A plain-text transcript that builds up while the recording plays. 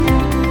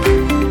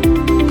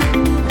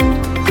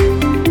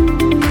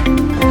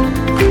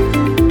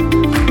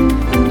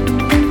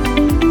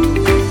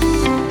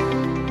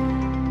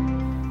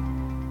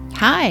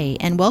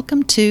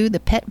welcome to the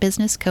Pet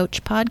Business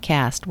Coach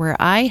Podcast, where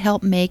I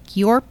help make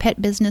your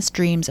pet business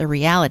dreams a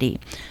reality.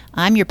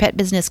 I'm your pet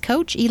business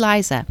coach,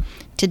 Eliza.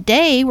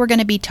 Today, we're going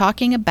to be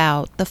talking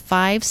about the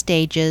 5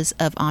 stages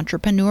of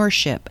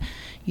entrepreneurship.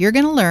 You're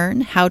going to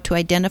learn how to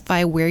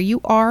identify where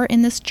you are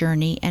in this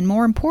journey and,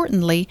 more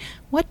importantly,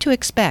 what to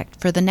expect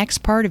for the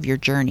next part of your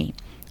journey.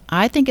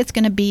 I think it's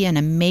going to be an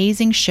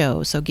amazing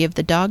show, so give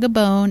the dog a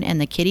bone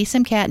and the kitty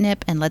some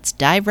catnip, and let's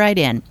dive right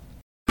in.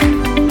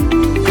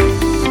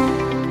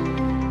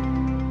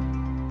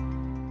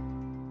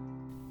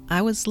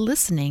 I was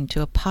listening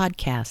to a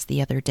podcast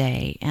the other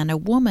day, and a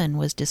woman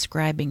was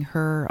describing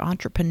her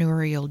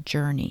entrepreneurial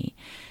journey.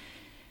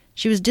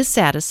 She was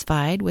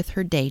dissatisfied with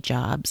her day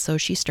job, so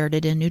she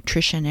started a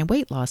nutrition and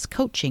weight loss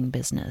coaching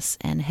business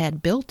and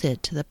had built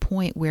it to the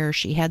point where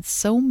she had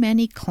so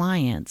many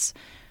clients.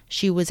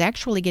 She was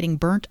actually getting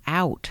burnt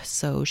out,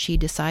 so she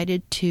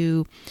decided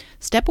to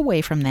step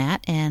away from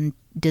that and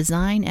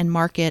design and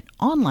market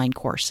online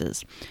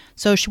courses.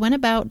 So she went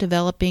about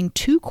developing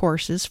 2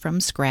 courses from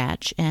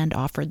scratch and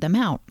offered them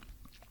out.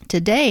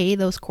 Today,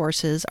 those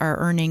courses are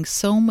earning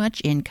so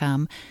much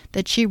income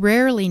that she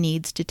rarely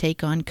needs to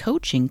take on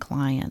coaching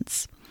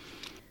clients.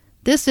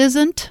 This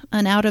isn't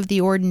an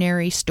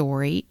out-of-the-ordinary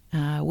story.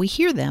 We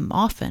hear them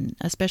often,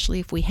 especially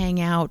if we hang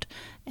out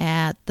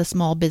at the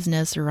small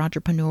business or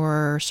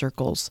entrepreneur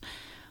circles.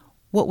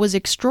 What was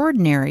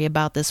extraordinary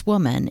about this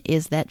woman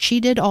is that she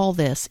did all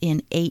this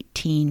in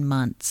 18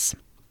 months.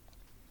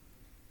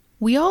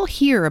 We all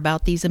hear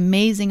about these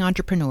amazing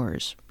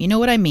entrepreneurs. You know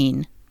what I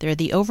mean? They're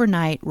the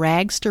overnight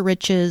rags to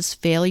riches,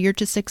 failure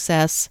to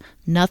success,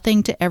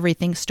 nothing to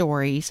everything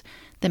stories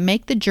that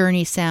make the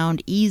journey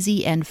sound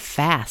easy and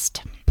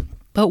fast.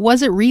 But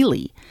was it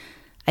really?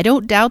 I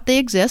don't doubt they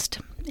exist,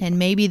 and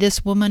maybe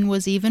this woman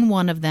was even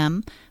one of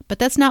them, but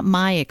that's not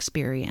my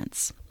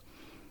experience.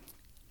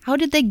 How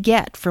did they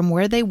get from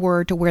where they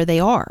were to where they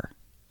are?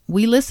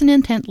 We listen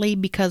intently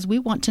because we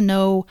want to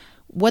know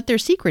what their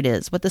secret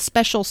is, what the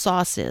special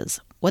sauce is,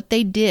 what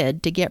they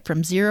did to get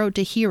from zero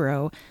to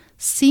hero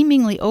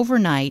seemingly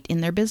overnight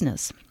in their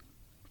business.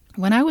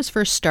 When I was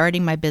first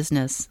starting my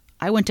business,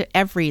 I went to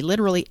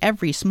literally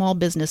every small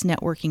business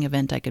networking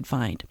event I could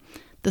find.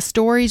 The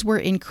stories were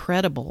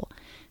incredible.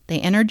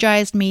 They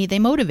energized me, they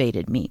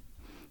motivated me.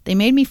 They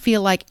made me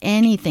feel like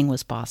anything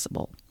was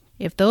possible.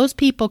 If those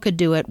people could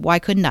do it, why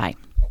couldn't I?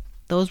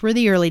 Those were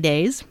the early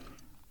days.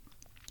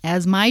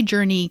 As my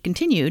journey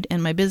continued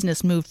and my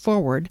business moved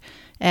forward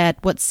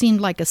at what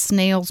seemed like a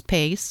snail's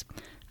pace,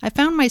 I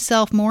found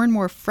myself more and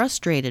more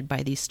frustrated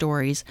by these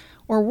stories,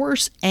 or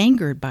worse,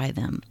 angered by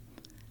them.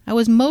 I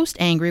was most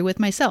angry with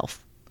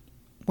myself.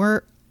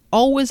 We're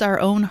always our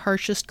own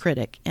harshest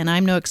critic, and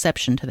I'm no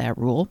exception to that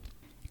rule.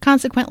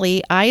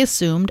 Consequently, I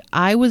assumed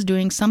I was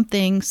doing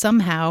something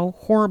somehow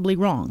horribly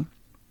wrong.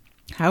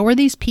 How are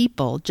these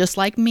people, just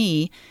like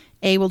me,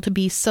 able to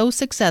be so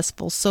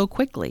successful so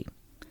quickly?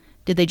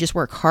 Did they just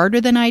work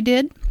harder than I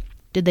did?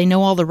 Did they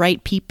know all the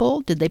right people?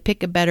 Did they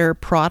pick a better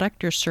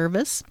product or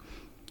service?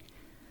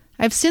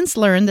 I've since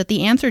learned that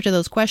the answer to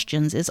those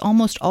questions is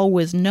almost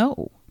always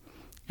no.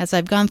 As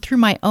I've gone through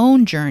my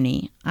own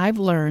journey, I've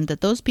learned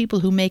that those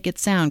people who make it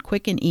sound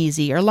quick and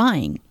easy are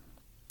lying.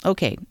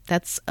 Okay,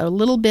 that's a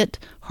little bit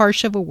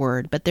harsh of a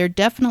word, but they're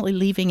definitely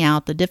leaving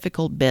out the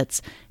difficult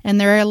bits,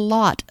 and there are a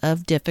lot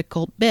of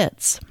difficult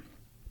bits.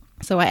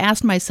 So I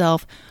asked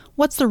myself,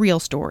 what's the real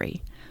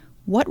story?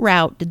 What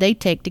route did they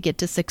take to get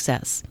to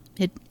success?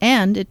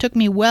 It took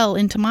me well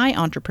into my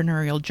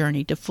entrepreneurial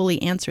journey to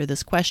fully answer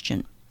this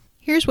question.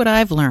 Here's what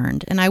I've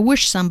learned, and I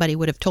wish somebody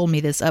would have told me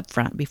this up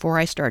front before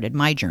I started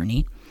my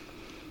journey.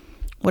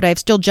 Would I have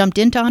still jumped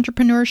into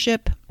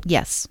entrepreneurship?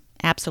 Yes,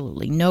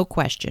 absolutely, no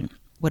question.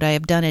 Would I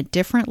have done it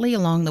differently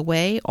along the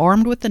way,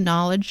 armed with the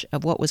knowledge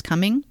of what was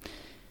coming?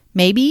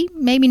 Maybe,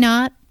 maybe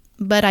not,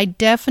 but I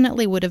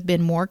definitely would have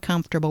been more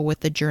comfortable with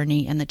the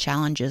journey and the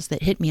challenges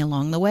that hit me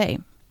along the way.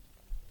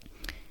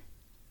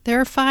 There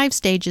are 5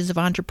 stages of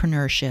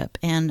entrepreneurship,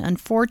 and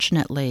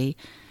unfortunately,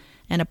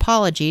 and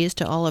apologies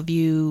to all of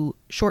you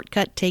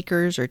shortcut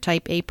takers or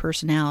type A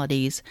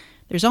personalities,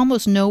 there's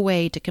almost no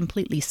way to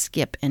completely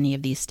skip any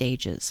of these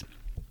stages.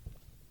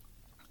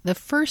 The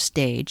first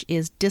stage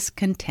is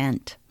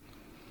discontent,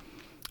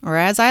 or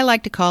as I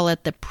like to call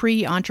it, the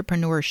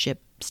pre-entrepreneurship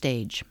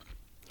stage.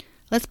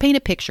 Let's paint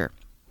a picture.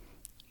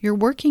 You're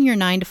working your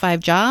 9-to-5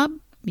 job.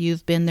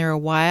 You've been there a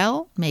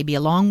while, maybe a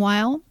long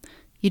while.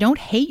 You don't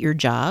hate your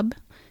job.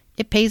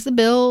 It pays the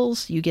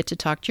bills. You get to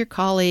talk to your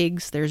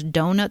colleagues. There's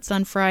donuts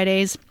on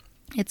Fridays.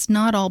 It's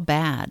not all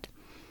bad.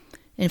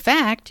 In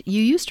fact,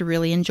 you used to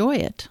really enjoy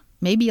it,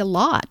 maybe a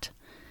lot.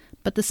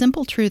 But the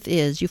simple truth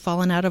is you've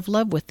fallen out of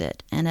love with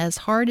it. And as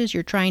hard as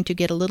you're trying to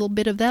get a little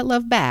bit of that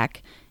love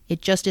back,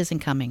 it just isn't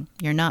coming.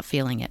 You're not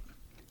feeling it.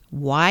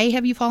 Why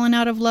have you fallen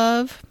out of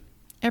love?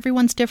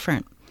 Everyone's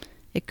different.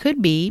 It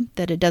could be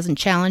that it doesn't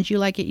challenge you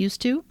like it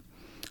used to.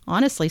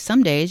 Honestly,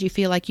 some days you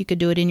feel like you could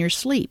do it in your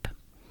sleep.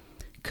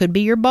 Could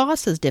be your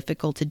boss is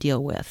difficult to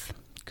deal with.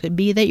 Could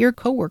be that your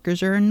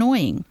coworkers are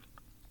annoying.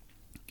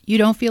 You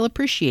don't feel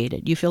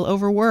appreciated. You feel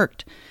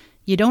overworked.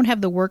 You don't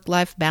have the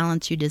work-life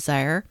balance you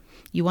desire.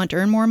 You want to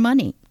earn more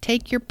money.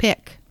 Take your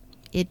pick.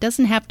 It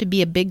doesn't have to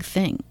be a big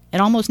thing.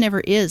 It almost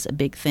never is a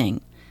big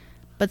thing.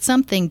 But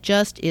something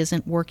just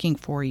isn't working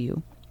for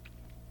you.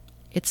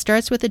 It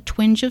starts with a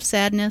twinge of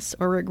sadness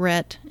or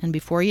regret, and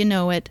before you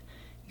know it,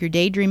 you're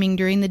daydreaming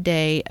during the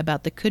day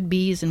about the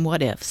could-bes and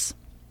what-ifs.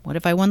 What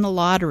if I won the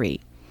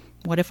lottery?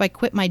 What if I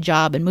quit my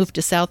job and moved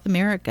to South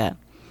America?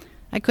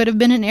 I could have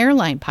been an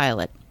airline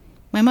pilot.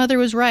 My mother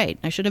was right.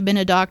 I should have been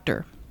a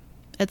doctor.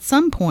 At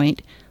some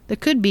point, the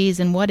could-bes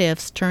and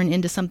what-ifs turn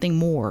into something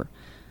more.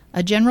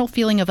 A general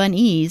feeling of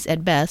unease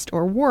at best,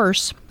 or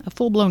worse, a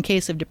full-blown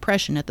case of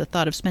depression at the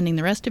thought of spending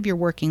the rest of your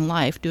working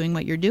life doing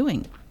what you're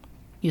doing.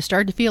 You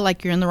start to feel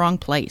like you're in the wrong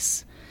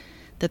place,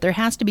 that there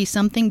has to be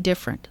something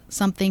different,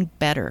 something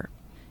better.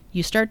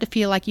 You start to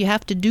feel like you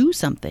have to do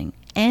something,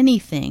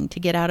 anything, to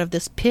get out of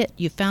this pit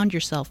you found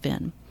yourself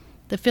in.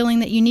 The feeling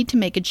that you need to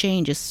make a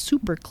change is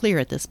super clear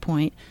at this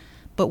point,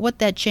 but what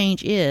that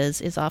change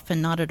is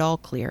often not at all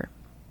clear.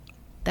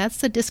 That's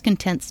the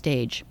discontent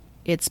stage.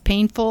 It's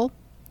painful,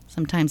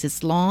 sometimes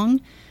it's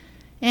long,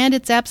 and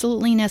it's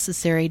absolutely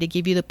necessary to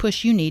give you the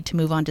push you need to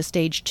move on to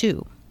stage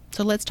 2.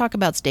 So let's talk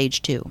about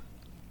stage 2.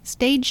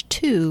 Stage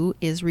 2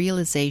 is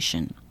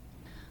realization.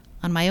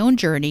 On my own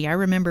journey, I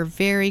remember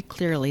very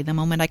clearly the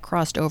moment I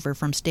crossed over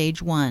from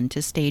stage 1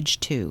 to stage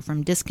 2,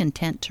 from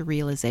discontent to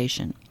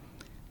realization.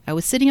 I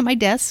was sitting at my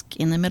desk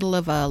in the middle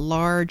of a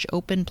large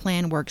open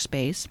plan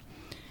workspace.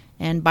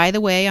 And by the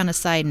way, on a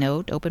side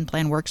note, open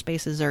plan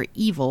workspaces are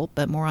evil,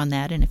 but more on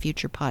that in a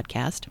future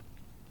podcast.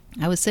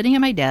 I was sitting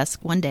at my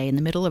desk one day in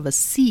the middle of a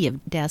sea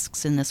of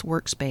desks in this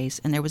workspace,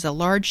 and there was a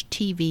large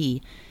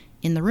TV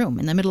in the room,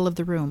 in the middle of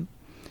the room.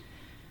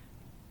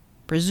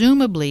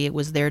 Presumably, it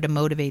was there to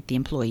motivate the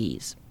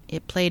employees.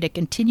 It played a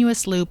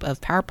continuous loop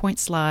of PowerPoint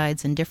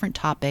slides and different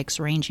topics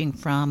ranging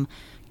from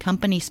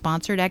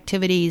company-sponsored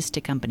activities to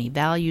company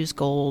values,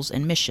 goals,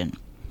 and mission.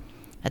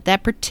 At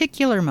that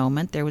particular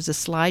moment, there was a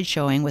slide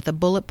showing with a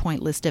bullet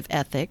point list of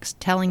ethics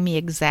telling me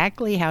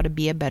exactly how to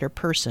be a better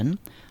person,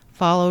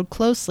 followed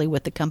closely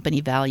with the company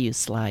values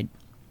slide.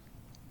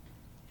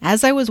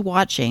 As I was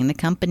watching the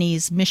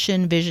company's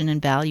mission, vision,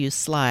 and values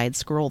slide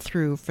scroll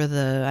through for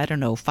the,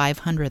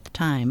 500th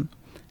time,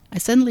 I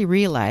suddenly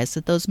realized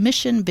that those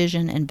mission,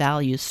 vision, and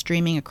values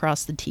streaming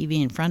across the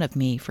TV in front of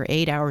me for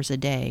 8 hours a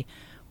day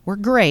were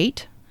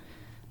great,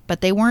 but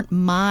they weren't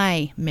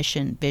my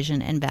mission,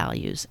 vision, and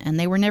values, and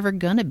they were never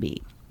going to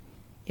be.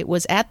 It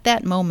was at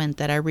that moment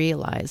that I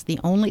realized the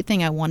only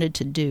thing I wanted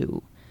to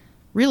do,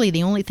 really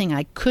the only thing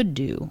I could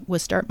do,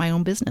 was start my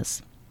own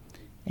business.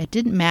 It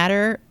didn't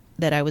matter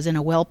that I was in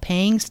a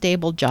well-paying,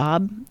 stable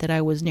job, that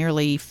I was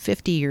nearly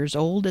 50 years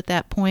old at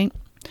that point,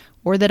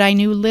 or that I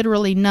knew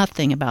literally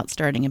nothing about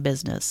starting a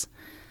business.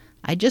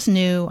 I just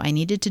knew I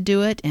needed to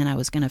do it, and I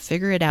was going to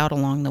figure it out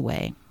along the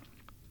way.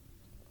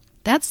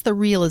 That's the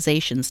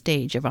realization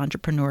stage of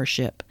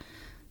entrepreneurship.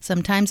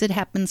 Sometimes it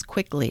happens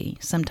quickly.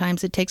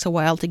 Sometimes it takes a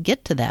while to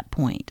get to that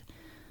point.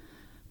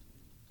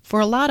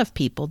 For a lot of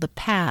people, the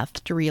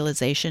path to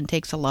realization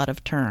takes a lot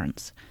of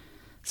turns.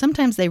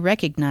 Sometimes they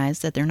recognize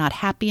that they're not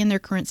happy in their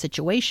current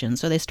situation,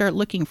 so they start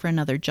looking for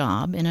another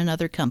job in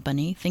another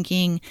company,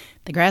 thinking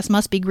the grass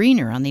must be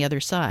greener on the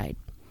other side.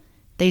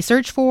 They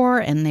search for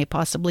and they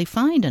possibly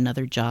find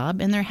another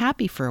job, and they're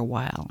happy for a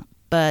while.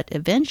 But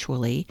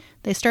eventually,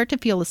 they start to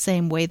feel the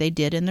same way they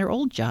did in their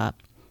old job.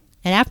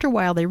 And after a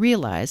while, they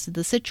realize that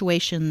the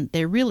situation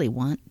they really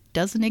want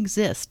doesn't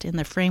exist in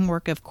the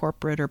framework of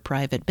corporate or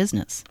private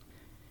business.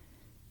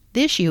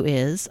 The issue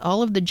is,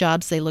 all of the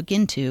jobs they look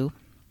into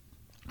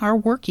are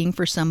working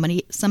for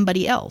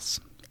somebody else,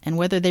 and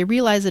whether they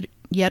realize it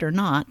yet or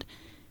not,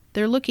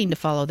 they're looking to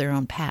follow their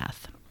own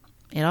path.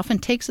 It often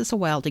takes us a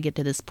while to get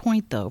to this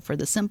point, though, for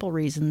the simple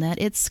reason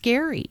that it's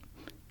scary.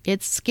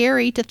 It's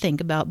scary to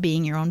think about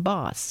being your own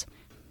boss.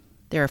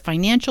 There are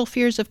financial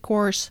fears, of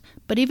course,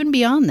 but even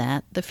beyond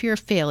that, the fear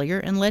of failure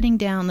and letting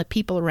down the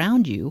people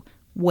around you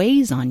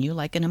weighs on you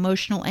like an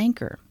emotional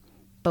anchor.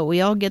 But we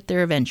all get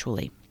there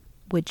eventually.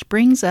 Which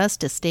brings us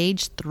to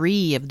stage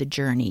 3 of the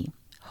journey,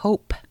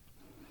 hope.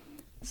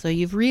 So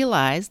you've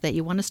realized that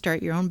you want to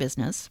start your own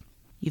business.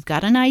 You've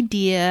got an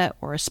idea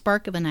or a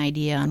spark of an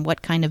idea on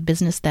what kind of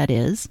business that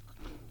is.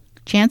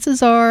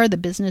 Chances are the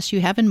business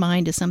you have in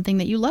mind is something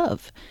that you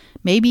love,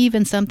 maybe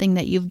even something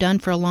that you've done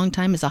for a long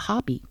time as a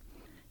hobby.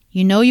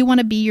 You know you want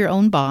to be your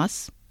own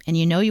boss, and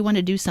you know you want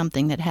to do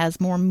something that has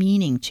more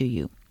meaning to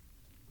you.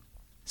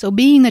 So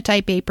being the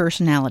type A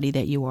personality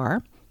that you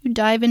are, you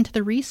dive into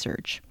the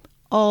research,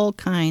 all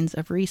kinds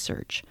of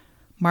research.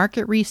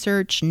 Market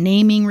research,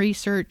 naming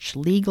research,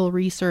 legal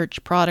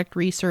research, product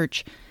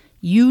research,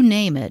 you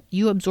name it,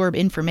 you absorb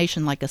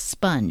information like a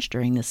sponge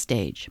during this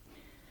stage.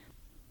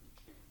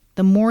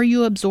 The more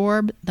you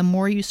absorb, the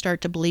more you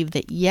start to believe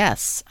that,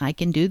 yes, I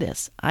can do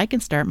this. I can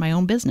start my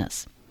own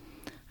business.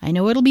 I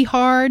know it'll be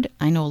hard.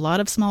 I know a lot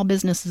of small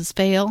businesses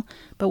fail,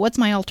 but what's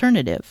my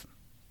alternative?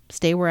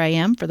 Stay where I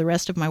am for the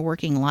rest of my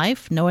working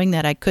life, knowing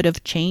that I could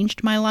have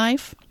changed my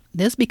life?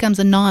 This becomes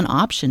a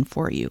non-option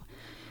for you.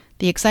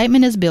 The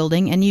excitement is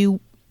building, and you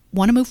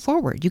want to move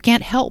forward. You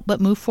can't help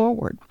but move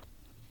forward.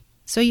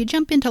 So you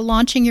jump into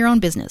launching your own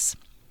business.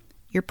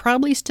 You're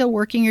probably still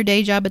working your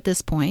day job at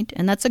this point,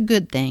 and that's a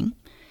good thing.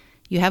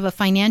 You have a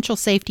financial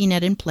safety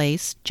net in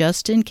place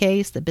just in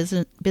case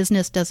the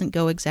business doesn't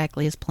go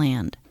exactly as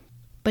planned.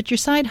 But your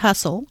side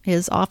hustle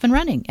is off and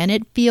running, and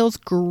it feels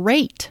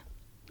great.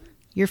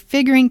 You're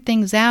figuring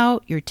things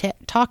out. You're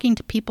talking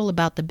to people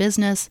about the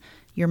business.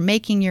 You're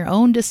making your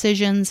own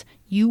decisions.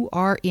 You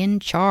are in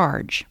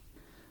charge.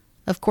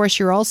 Of course,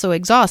 you're also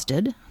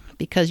exhausted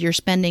because you're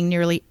spending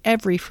nearly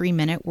every free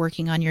minute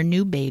working on your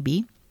new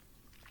baby.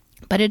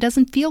 But it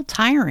doesn't feel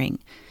tiring.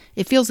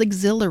 It feels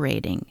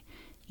exhilarating.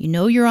 You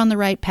know you're on the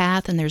right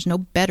path, and there's no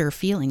better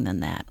feeling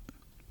than that.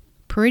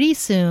 Pretty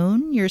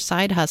soon, your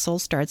side hustle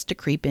starts to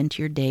creep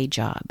into your day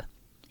job.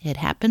 It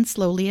happens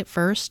slowly at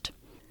first.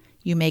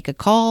 You make a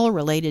call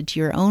related to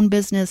your own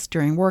business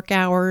during work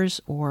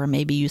hours, or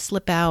maybe you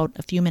slip out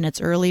a few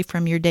minutes early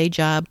from your day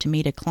job to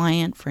meet a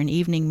client for an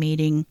evening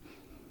meeting.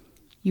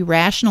 You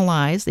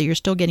rationalize that you're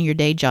still getting your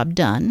day job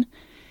done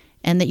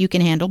and that you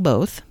can handle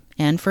both,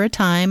 and for a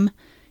time,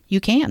 you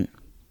can.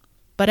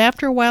 But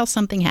after a while,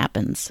 something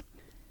happens.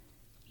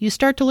 You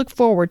start to look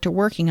forward to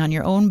working on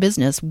your own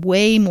business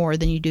way more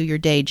than you do your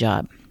day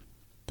job.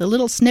 The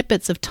little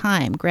snippets of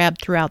time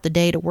grabbed throughout the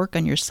day to work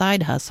on your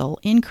side hustle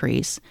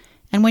increase,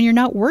 and when you're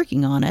not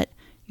working on it,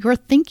 you're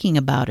thinking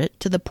about it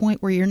to the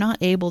point where you're not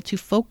able to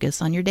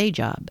focus on your day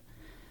job.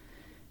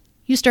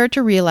 You start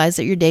to realize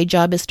that your day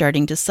job is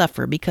starting to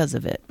suffer because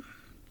of it.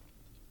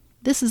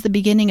 This is the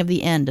beginning of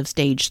the end of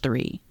stage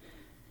 3.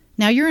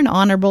 Now you're an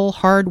honorable,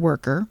 hard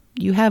worker.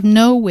 You have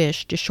no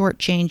wish to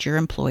shortchange your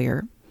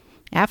employer.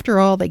 After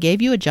all, they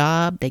gave you a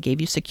job, they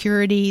gave you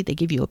security, they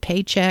give you a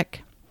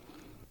paycheck.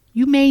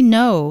 You may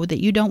know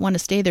that you don't want to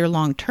stay there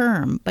long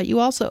term, but you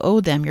also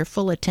owe them your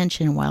full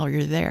attention while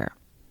you're there.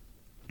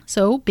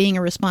 So, being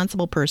a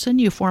responsible person,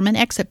 you form an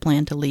exit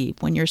plan to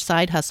leave when your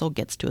side hustle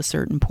gets to a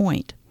certain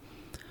point.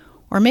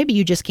 Or maybe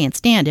you just can't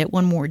stand it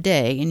one more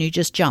day and you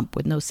just jump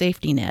with no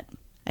safety net.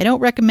 I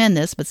don't recommend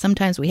this, but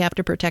sometimes we have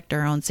to protect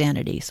our own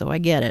sanity, so I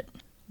get it.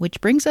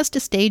 Which brings us to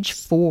stage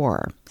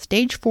 4.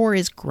 Stage 4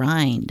 is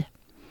grind.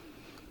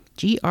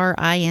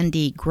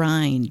 Grind,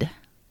 grind.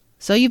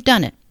 So you've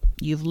done it.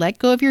 You've let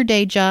go of your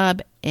day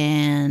job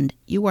and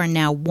you are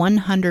now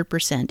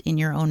 100% in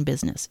your own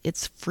business.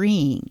 It's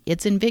freeing.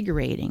 It's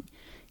invigorating.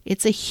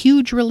 It's a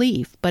huge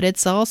relief, but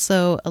it's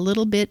also a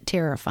little bit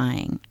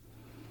terrifying.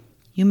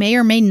 You may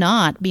or may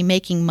not be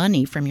making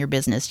money from your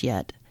business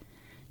yet.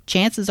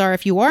 Chances are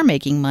if you are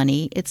making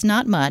money, it's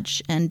not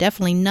much and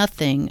definitely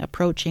nothing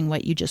approaching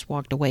what you just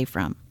walked away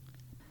from.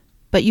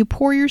 But you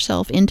pour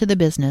yourself into the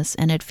business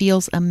and it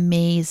feels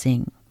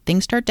amazing.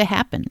 Things start to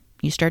happen.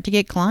 You start to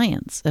get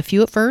clients, a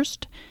few at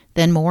first,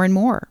 then more and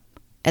more.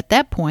 At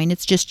that point,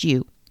 it's just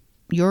you.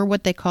 You're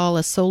what they call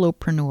a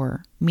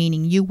solopreneur,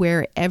 meaning you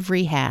wear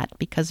every hat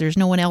because there's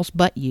no one else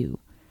but you.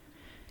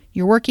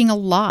 You're working a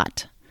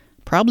lot,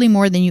 probably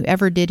more than you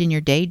ever did in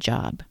your day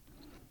job.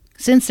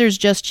 Since there's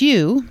just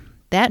you,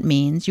 that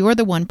means you're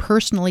the one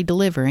personally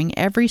delivering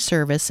every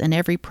service and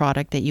every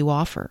product that you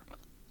offer.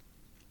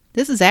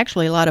 This is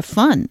actually a lot of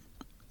fun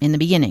in the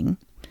beginning.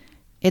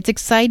 It's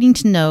exciting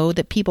to know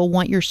that people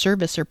want your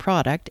service or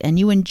product and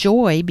you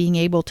enjoy being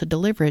able to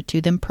deliver it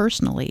to them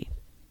personally.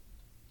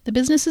 The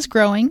business is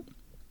growing,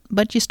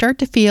 but you start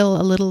to feel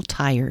a little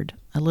tired,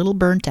 a little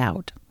burnt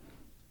out.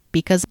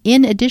 Because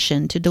in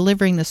addition to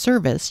delivering the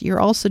service, you're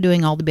also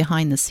doing all the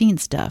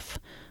behind-the-scenes stuff,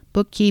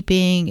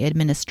 bookkeeping,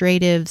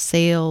 administrative,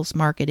 sales,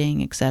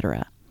 marketing,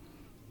 etc.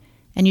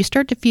 And you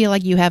start to feel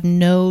like you have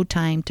no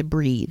time to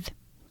breathe.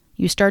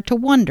 You start to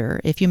wonder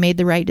if you made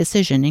the right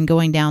decision in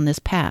going down this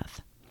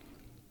path.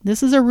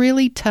 This is a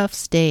really tough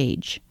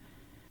stage.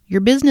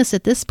 Your business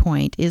at this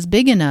point is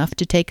big enough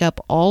to take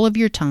up all of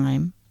your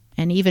time,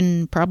 and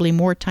even probably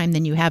more time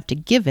than you have to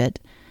give it,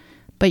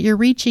 but you're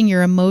reaching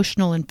your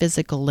emotional and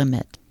physical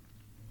limit.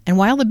 And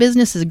while the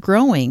business is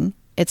growing,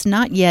 it's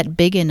not yet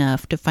big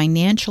enough to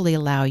financially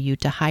allow you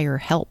to hire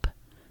help.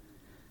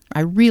 I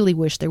really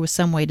wish there was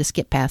some way to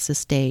skip past this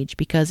stage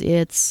because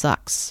it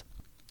sucks.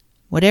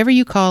 Whatever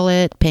you call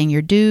it, paying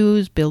your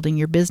dues, building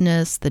your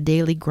business, the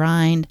daily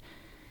grind,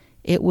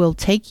 it will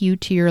take you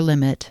to your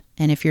limit,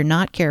 and if you're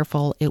not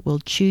careful, it will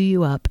chew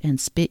you up and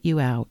spit you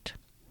out.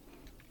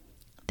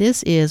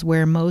 This is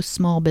where most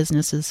small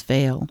businesses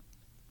fail.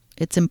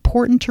 It's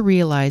important to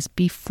realize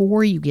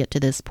before you get to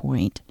this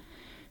point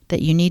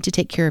that you need to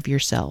take care of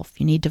yourself.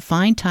 You need to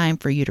find time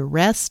for you to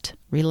rest,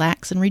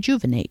 relax, and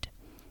rejuvenate.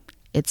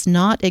 It's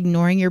not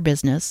ignoring your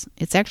business.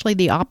 It's actually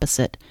the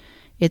opposite.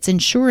 It's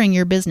ensuring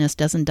your business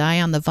doesn't die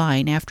on the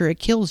vine after it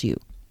kills you.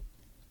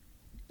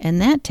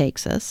 And that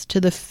takes us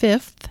to the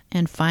 5th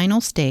and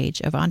final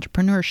stage of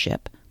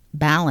entrepreneurship,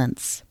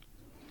 balance.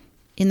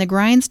 In the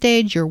grind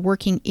stage, you're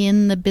working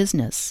in the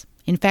business.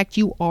 In fact,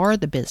 you are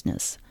the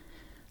business.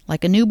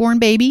 Like a newborn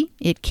baby,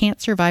 it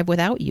can't survive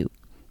without you.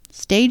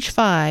 Stage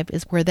 5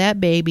 is where that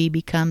baby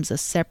becomes a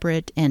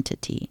separate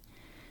entity.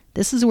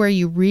 This is where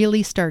you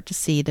really start to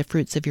see the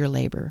fruits of your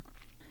labor.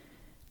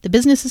 The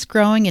business is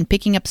growing and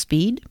picking up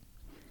speed.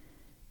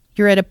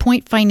 You're at a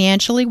point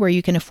financially where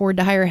you can afford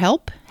to hire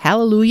help.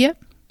 Hallelujah.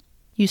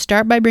 You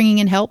start by bringing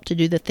in help to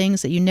do the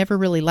things that you never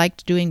really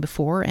liked doing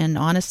before and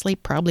honestly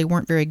probably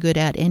weren't very good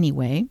at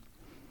anyway.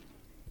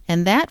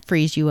 And that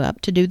frees you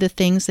up to do the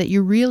things that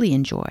you really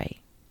enjoy.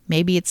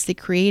 Maybe it's the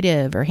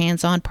creative or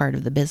hands-on part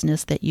of the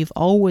business that you've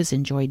always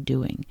enjoyed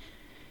doing.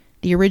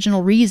 The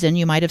original reason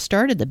you might have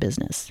started the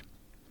business.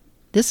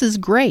 This is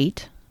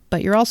great,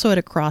 but you're also at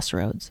a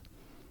crossroads.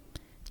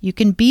 You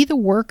can be the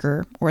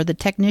worker or the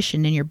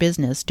technician in your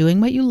business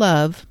doing what you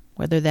love,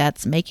 whether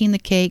that's making the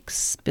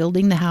cakes,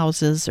 building the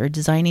houses, or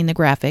designing the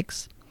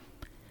graphics,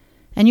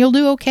 and you'll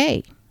do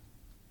okay.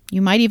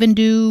 You might even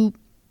do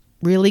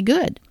really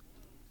good.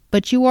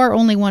 But you are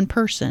only one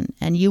person,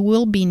 and you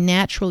will be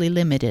naturally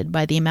limited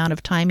by the amount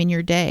of time in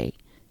your day.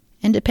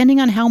 And depending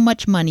on how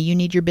much money you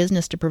need your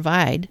business to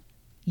provide,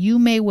 you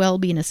may well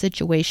be in a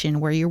situation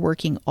where you're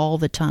working all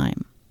the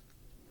time.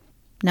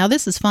 Now,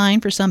 this is fine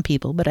for some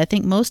people, but I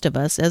think most of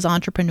us as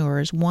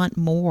entrepreneurs want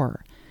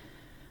more.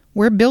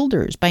 We're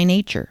builders by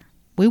nature.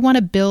 We want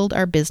to build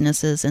our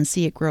businesses and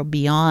see it grow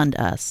beyond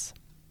us.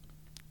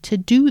 To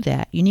do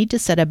that, you need to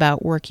set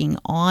about working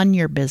on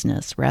your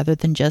business rather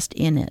than just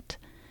in it.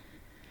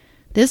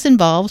 This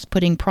involves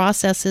putting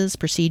processes,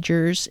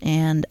 procedures,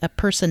 and a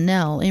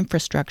personnel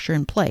infrastructure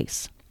in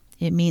place.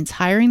 It means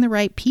hiring the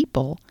right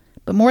people,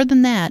 but more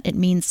than that, it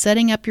means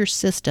setting up your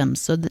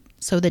systems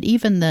so that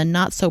even the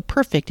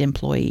not-so-perfect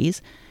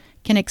employees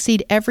can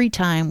exceed every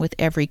time with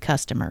every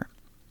customer.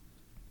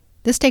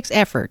 This takes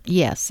effort,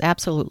 yes,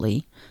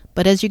 absolutely.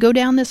 But as you go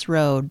down this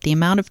road, the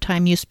amount of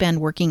time you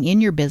spend working in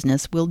your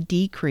business will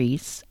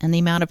decrease, and the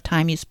amount of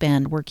time you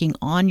spend working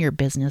on your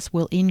business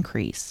will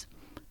increase.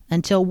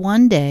 Until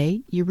one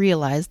day you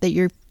realize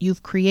that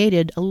you've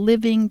created a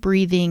living,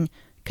 breathing,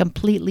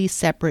 completely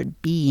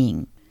separate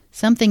being.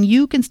 Something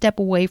you can step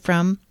away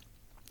from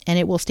and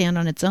it will stand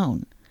on its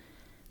own.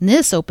 And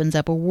this opens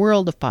up a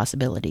world of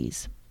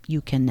possibilities. You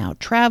can now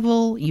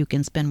travel, you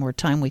can spend more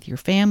time with your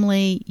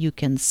family, you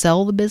can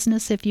sell the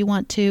business if you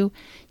want to,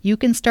 you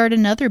can start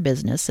another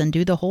business and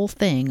do the whole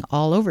thing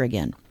all over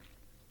again.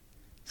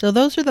 So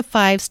those are the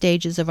 5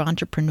 stages of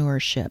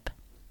entrepreneurship.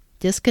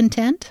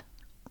 Discontent,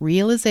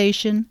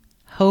 realization,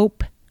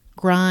 hope,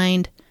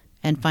 grind,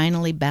 and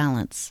finally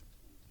balance.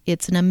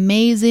 It's an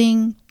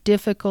amazing,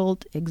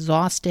 difficult,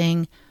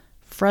 exhausting,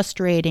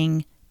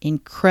 frustrating,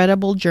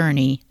 incredible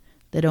journey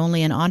that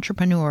only an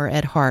entrepreneur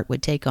at heart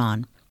would take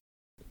on.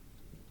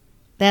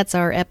 That's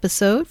our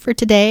episode for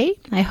today.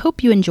 I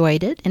hope you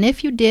enjoyed it, and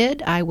if you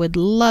did, I would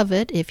love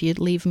it if you'd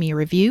leave me a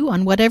review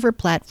on whatever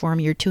platform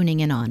you're tuning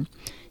in on.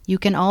 You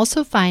can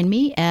also find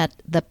me at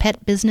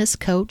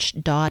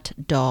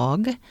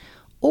thepetbusinesscoach.dog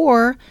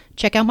or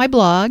check out my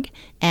blog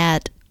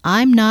at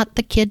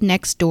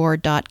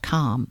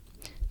imnotthekidnextdoor.com.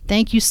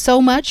 Thank you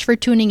so much for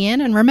tuning in,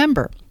 and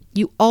remember,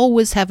 you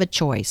always have a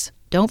choice.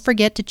 Don't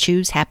forget to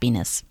choose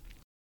happiness.